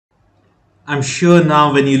I'm sure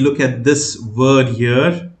now when you look at this word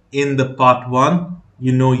here in the part 1,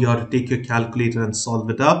 you know you have to take your calculator and solve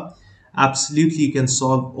it up. Absolutely, you can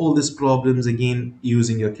solve all these problems again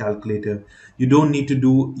using your calculator. You don't need to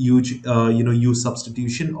do huge, u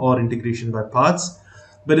substitution or integration by parts.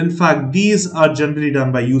 But in fact, these are generally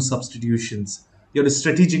done by u substitutions. You have to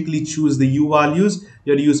strategically choose the u values.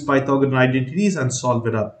 You have to use Pythagorean identities and solve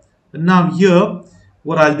it up. But now here,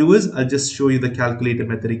 what I'll do is I'll just show you the calculator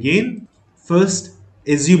method again. First,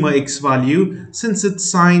 assume a x value. Since it's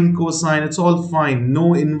sine, cosine, it's all fine.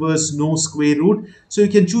 No inverse, no square root. So you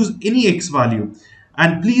can choose any x value.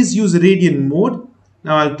 And please use radian mode.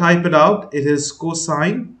 Now I'll type it out. It is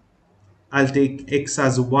cosine. I'll take x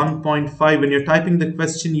as 1.5. When you're typing the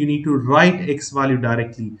question, you need to write x value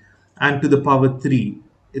directly. And to the power 3.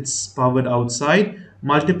 It's powered outside.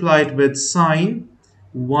 Multiply it with sine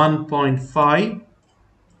 1.5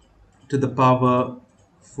 to the power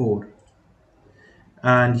 4.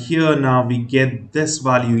 And here now we get this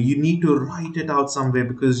value. You need to write it out somewhere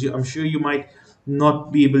because I'm sure you might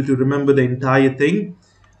not be able to remember the entire thing.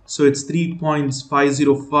 So it's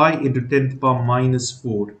 3.505 into 10 to the power minus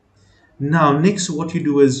 4. Now next what you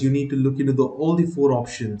do is you need to look into all the 4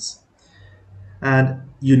 options. And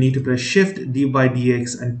you need to press shift d by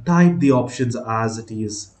dx and type the options as it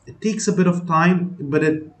is. It takes a bit of time, but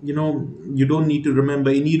you don't need to remember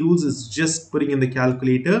any rules. It's just putting in the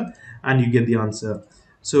calculator and you get the answer.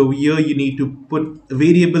 So here you need to put a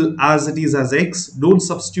variable as it is as x. Don't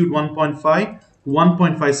substitute 1.5.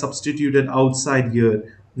 1.5 substituted outside here,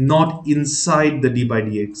 not inside the d by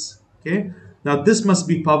dx. Okay. Now this must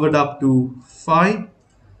be powered up to 5.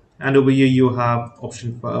 And over here you have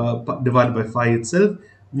option divided by 5 itself,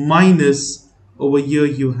 minus over here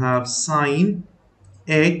you have sine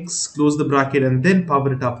x, close the bracket, and then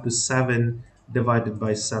power it up to 7 divided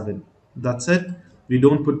by 7. That's it. We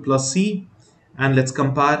don't put plus c, and let's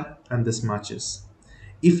compare, and this matches.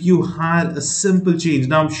 If you had a simple change,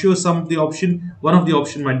 now I'm sure one of the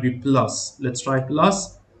option might be plus. Let's try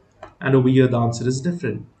plus, and over here the answer is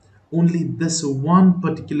different. Only this one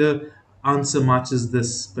particular answer matches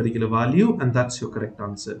this particular value, and that's your correct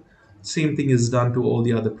answer. Same thing is done to all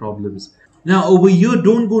the other problems. Now over here,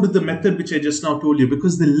 don't go to the method which I just now told you,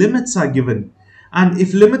 because the limits are given. And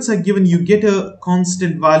if limits are given, you get a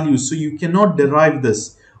constant value, so you cannot derive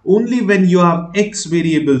this. Only when you have x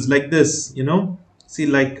variables like this, see,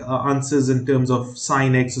 like answers in terms of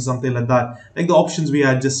sine x or something like that, like the options we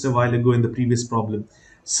had just a while ago in the previous problem.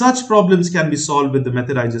 Such problems can be solved with the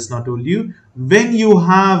method I just now told you. When you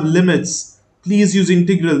have limits, please use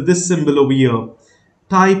integral, this symbol over here.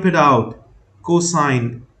 Type it out,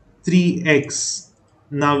 cosine 3x.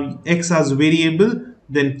 Now x as variable,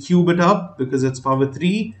 then cube it up because it's power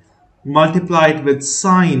 3. Multiply it with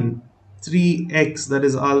sine 3x, that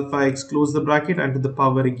is alpha x, close the bracket, and to the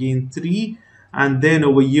power again 3. And then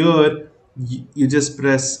over here, you just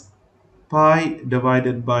press pi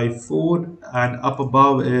divided by 4, and up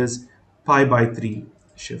above is pi by 3.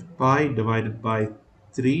 Shift pi divided by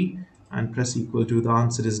 3 and press equal to, the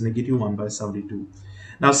answer is negative 1 by 72.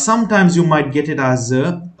 Now sometimes you might get it as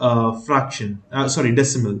a fraction,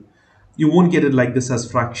 decimal. You won't get it like this as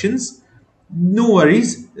fractions. No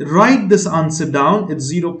worries, write this answer down.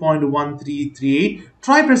 It's 0.1338.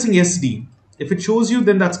 Try pressing SD. If it shows you,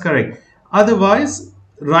 then that's correct. Otherwise,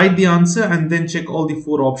 write the answer and then check all the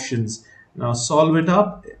 4 options. Now solve it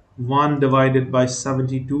up. 1 divided by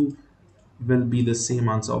 72 will be the same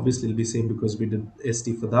answer. Obviously, it will be same because we did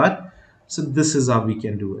SD for that. So this is how we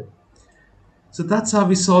can do it. So that's how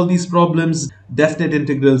we solve these problems. Definite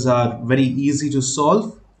integrals are very easy to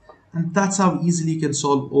solve. And that's how easily you can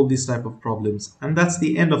solve all these type of problems. And that's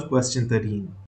the end of question 13.